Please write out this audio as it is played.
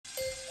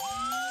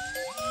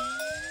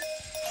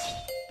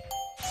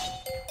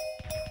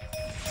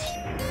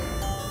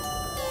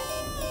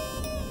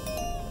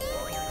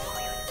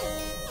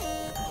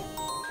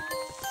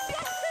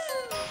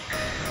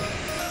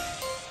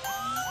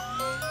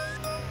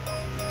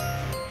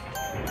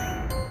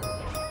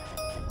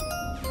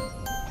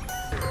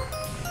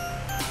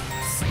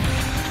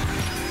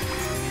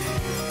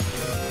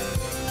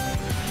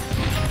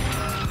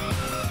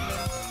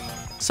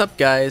Sup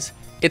guys,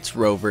 it's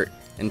Rovert,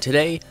 and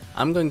today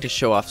I'm going to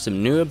show off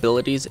some new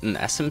abilities in the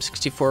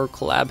SM64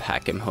 collab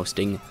hack I'm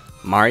hosting,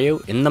 Mario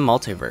in the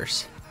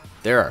Multiverse.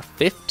 There are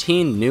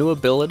 15 new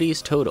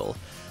abilities total,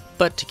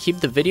 but to keep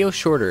the video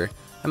shorter,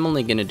 I'm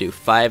only going to do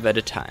 5 at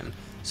a time,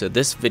 so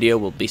this video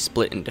will be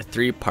split into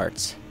 3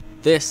 parts.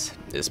 This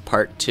is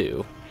part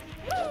 2.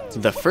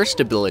 The first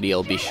ability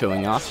I'll be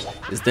showing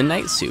off is the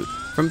Night Suit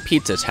from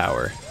Pizza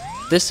Tower.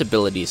 This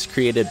ability is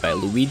created by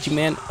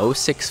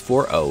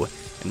LuigiMan0640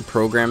 and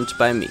programmed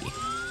by me.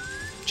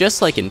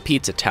 Just like in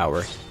Pizza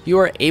Tower, you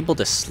are able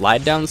to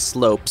slide down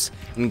slopes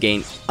and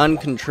gain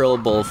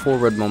uncontrollable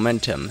forward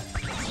momentum.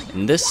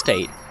 In this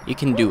state, you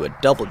can do a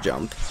double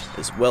jump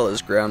as well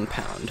as ground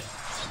pound.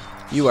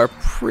 You are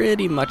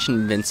pretty much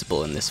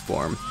invincible in this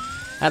form,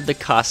 at the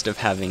cost of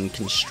having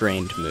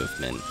constrained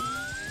movement.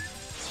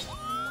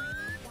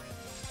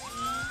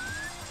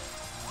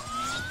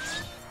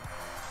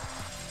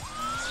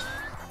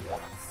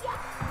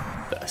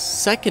 The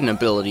second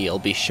ability I'll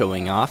be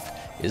showing off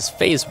is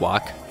Phase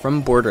Walk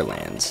from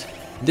Borderlands.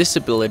 This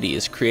ability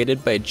is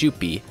created by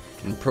Jupi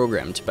and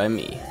programmed by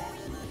me.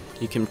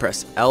 You can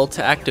press L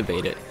to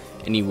activate it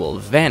and you will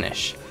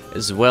vanish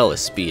as well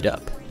as speed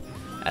up.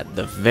 At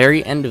the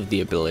very end of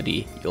the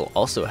ability, you'll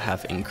also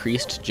have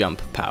increased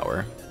jump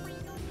power.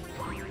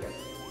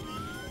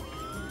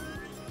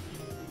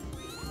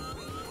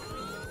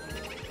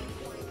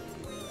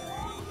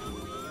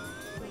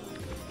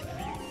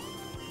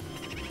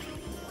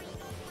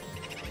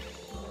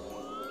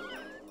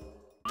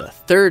 The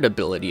third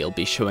ability I'll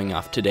be showing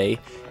off today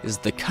is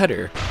the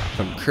Cutter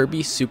from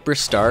Kirby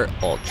Superstar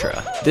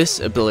Ultra.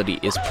 This ability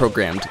is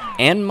programmed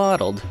and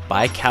modeled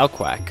by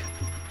Cowquack.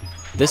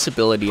 This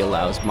ability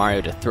allows Mario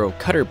to throw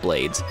cutter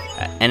blades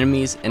at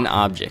enemies and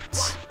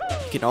objects.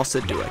 You can also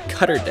do a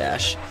cutter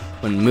dash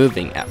when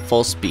moving at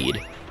full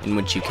speed, in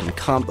which you can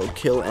combo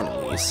kill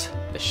enemies.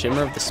 The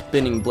shimmer of the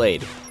spinning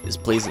blade is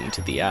pleasing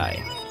to the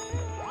eye.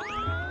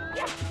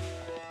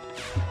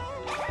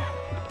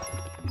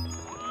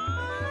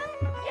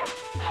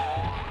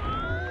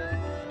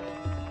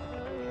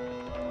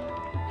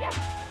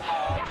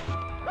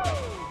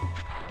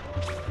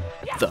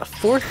 The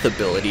fourth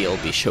ability I'll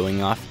be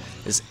showing off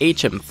is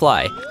HM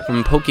Fly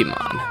from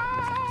Pokemon.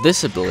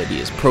 This ability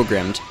is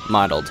programmed,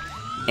 modeled,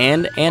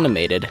 and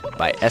animated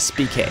by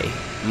SBK.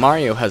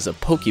 Mario has a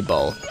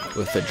Pokeball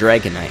with a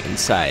Dragonite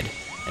inside,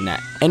 and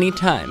at any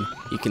time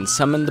you can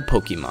summon the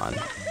Pokemon.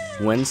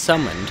 When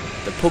summoned,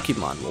 the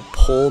Pokemon will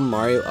pull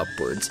Mario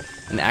upwards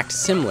and act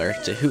similar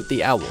to Hoot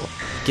the Owl,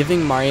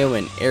 giving Mario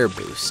an air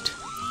boost.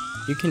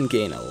 You can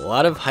gain a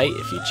lot of height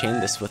if you chain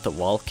this with a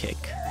wall kick.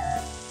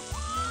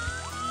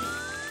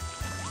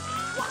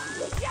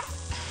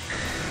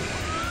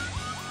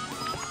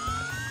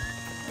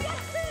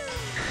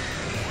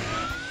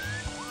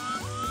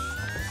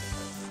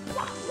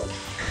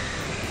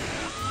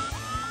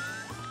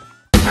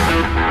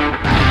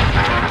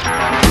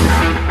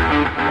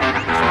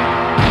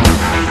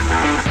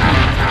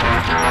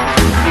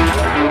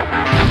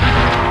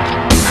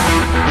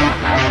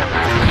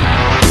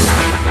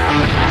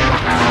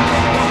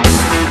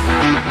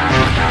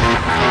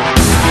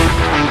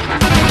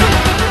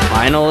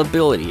 Final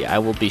ability I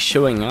will be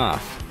showing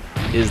off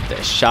is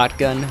the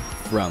Shotgun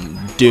from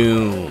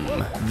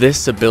Doom.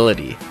 This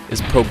ability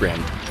is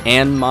programmed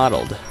and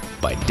modeled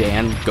by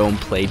Dan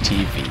Gomeplay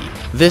TV.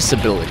 This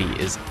ability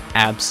is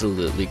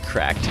absolutely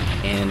cracked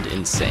and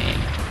insane.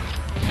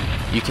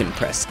 You can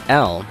press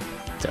L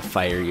to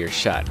fire your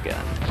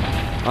shotgun.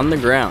 On the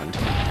ground,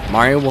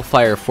 Mario will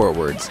fire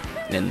forwards,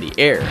 and in the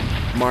air,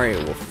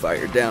 Mario will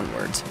fire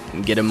downwards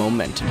and get a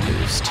momentum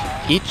boost.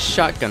 Each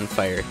shotgun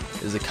fire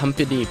is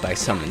accompanied by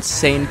some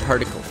insane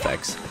particle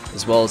effects,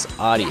 as well as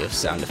audio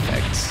sound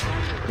effects.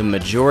 The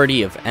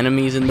majority of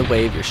enemies in the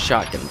way of your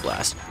shotgun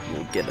blast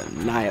will get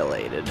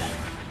annihilated.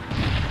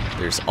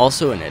 There's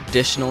also an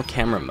additional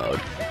camera mode,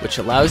 which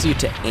allows you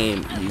to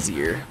aim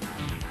easier.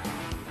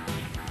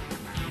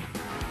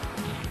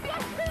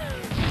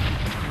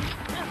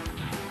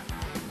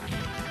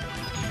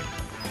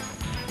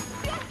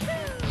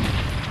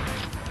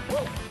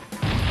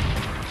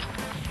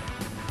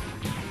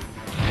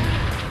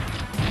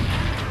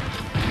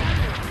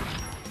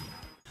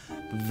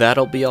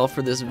 That'll be all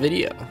for this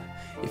video.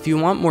 If you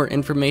want more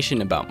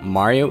information about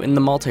Mario in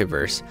the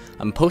Multiverse,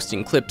 I'm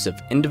posting clips of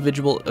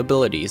individual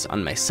abilities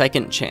on my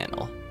second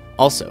channel.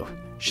 Also,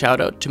 shout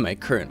out to my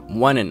current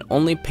one and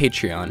only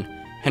Patreon,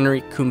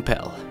 Henry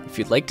Kumpel. If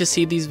you'd like to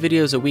see these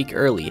videos a week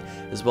early,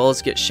 as well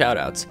as get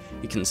shoutouts,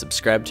 you can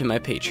subscribe to my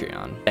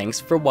Patreon. Thanks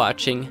for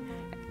watching,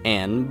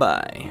 and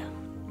bye.